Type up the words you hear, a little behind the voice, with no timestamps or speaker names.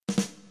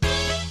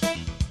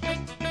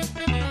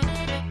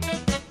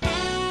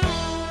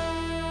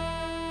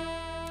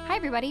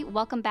everybody.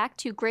 Welcome back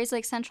to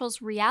Grayslake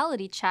Central's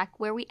Reality Check,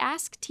 where we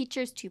ask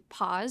teachers to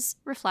pause,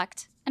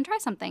 reflect, and try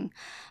something.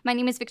 My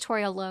name is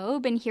Victoria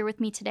Loeb, and here with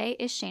me today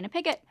is Shayna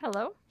Piggott.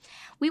 Hello.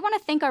 We want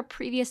to thank our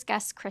previous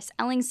guests, Chris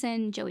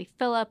Ellingson, Joey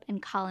Phillip,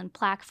 and Colin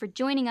Plack, for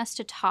joining us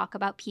to talk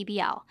about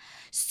PBL.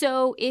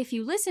 So if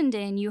you listened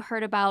in, you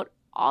heard about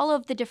all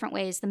of the different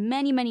ways, the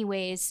many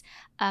ways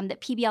that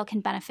PBL can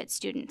benefit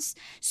students.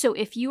 So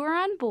if you are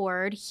on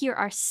board, here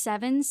are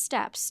 7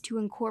 steps to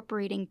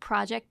incorporating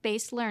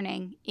project-based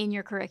learning in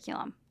your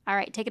curriculum. All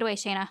right, take it away,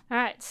 Shayna. All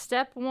right,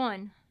 step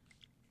 1,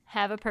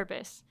 have a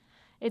purpose.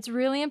 It's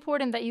really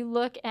important that you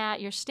look at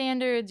your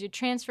standards, your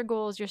transfer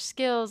goals, your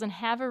skills, and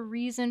have a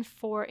reason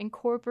for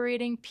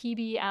incorporating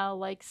PBL,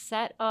 like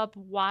set up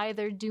why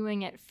they're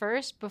doing it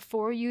first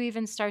before you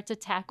even start to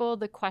tackle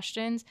the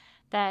questions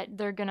that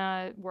they're going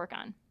to work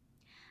on.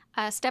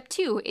 Step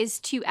 2 is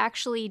to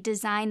actually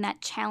design that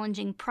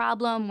challenging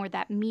problem or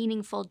that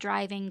meaningful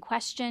driving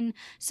question.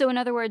 So in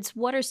other words,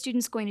 what are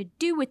students going to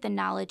do with the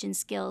knowledge and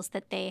skills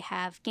that they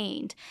have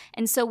gained?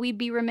 And so we'd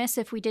be remiss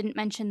if we didn't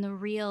mention the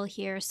real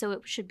here. So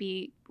it should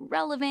be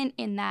relevant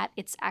in that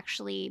it's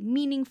actually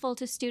meaningful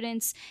to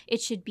students. It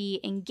should be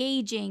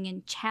engaging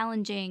and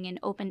challenging and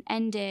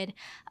open-ended.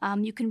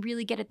 You can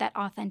really get at that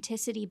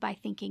authenticity by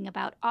thinking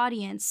about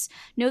audience.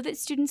 Know that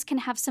students can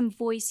have some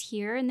voice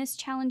here in this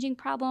challenging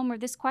problem or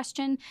this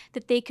question,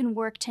 that they can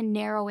work to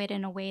narrow it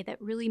in a way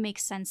that really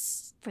makes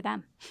sense for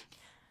them.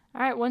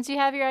 All right, once you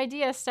have your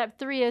idea, step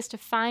 3 is to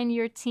find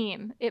your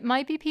team. It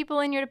might be people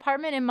in your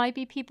department, it might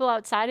be people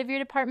outside of your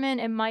department,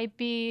 it might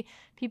be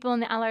people in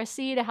the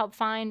LRC to help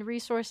find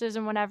resources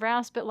and whatever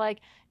else, but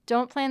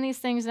don't plan these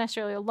things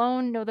necessarily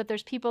alone. Know that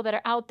there's people that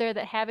are out there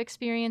that have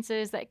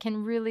experiences that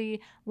can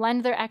really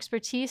lend their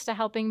expertise to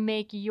helping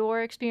make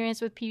your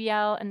experience with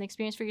PBL and the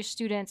experience for your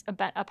students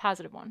a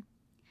positive one.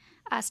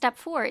 Step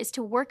 4 is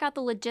to work out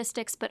the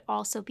logistics, but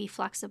also be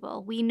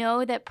flexible. We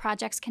know that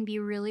projects can be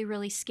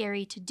really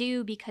scary to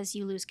do because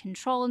you lose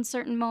control in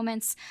certain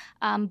moments.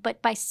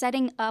 But by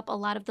setting up a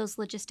lot of those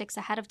logistics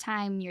ahead of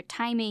time, your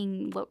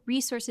timing, what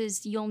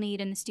resources you'll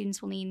need and the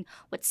students will need,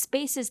 what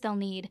spaces they'll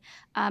need,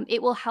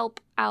 it will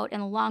help out in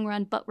the long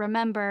run. But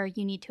remember,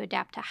 you need to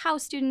adapt to how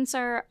students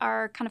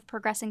are kind of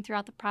progressing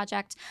throughout the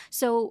project.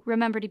 So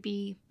remember to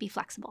be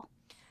flexible.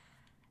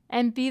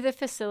 And be the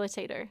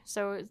facilitator.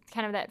 So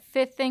kind of that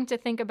 5th thing to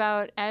think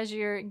about as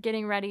you're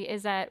getting ready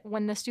is that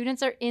when the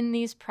students are in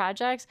these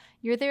projects,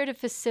 you're there to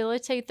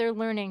facilitate their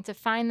learning, to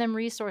find them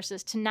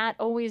resources, to not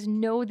always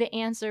know the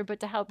answer, but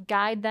to help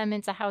guide them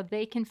into how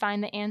they can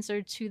find the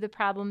answer to the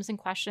problems and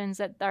questions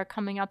that are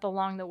coming up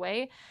along the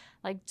way.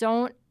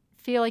 Don't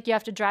feel like you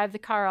have to drive the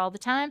car all the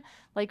time.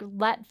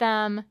 Let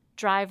them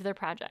drive their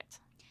project.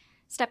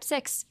 Step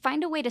 6,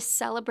 find a way to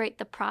celebrate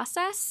the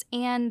process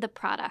and the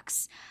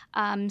products.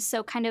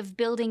 So kind of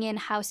building in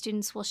how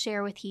students will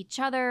share with each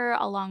other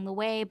along the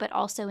way, but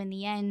also in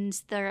the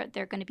end, they're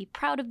going to be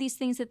proud of these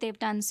things that they've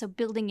done. So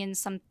building in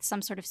some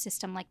sort of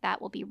system like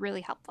that will be really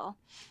helpful.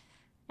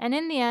 And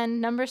in the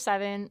end, number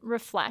 7,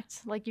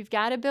 reflect. You've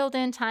got to build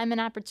in time and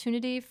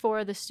opportunity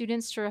for the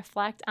students to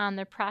reflect on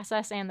their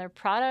process and their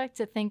product,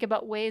 to think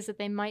about ways that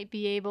they might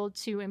be able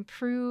to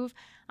improve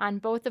on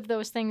both of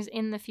those things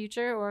in the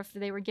future, or if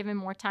they were given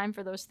more time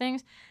for those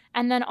things.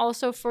 And then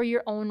also for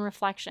your own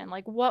reflection,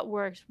 what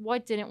worked,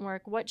 what didn't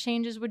work, what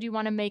changes would you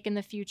want to make in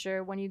the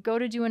future? When you go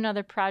to do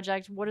another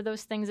project, what are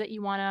those things that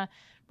you want to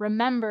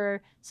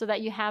remember so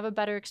that you have a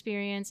better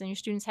experience and your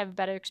students have a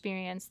better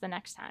experience the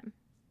next time?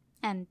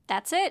 And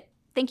that's it.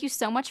 Thank you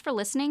so much for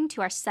listening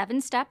to our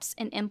 7 steps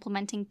in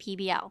implementing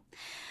PBL.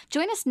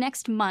 Join us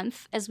next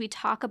month as we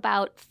talk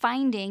about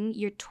finding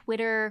your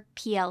Twitter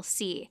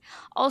PLC.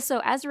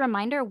 Also, as a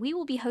reminder, we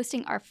will be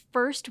hosting our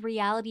first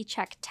Reality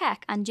Check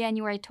Tech on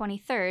January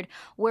 23rd,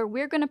 where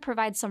we're going to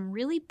provide some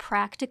really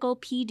practical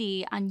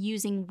PD on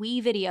using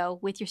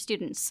WeVideo with your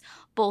students.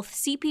 Both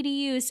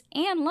CPDUs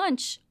and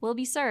lunch will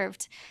be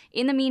served.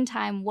 In the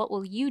meantime, what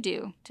will you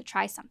do to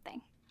try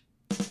something?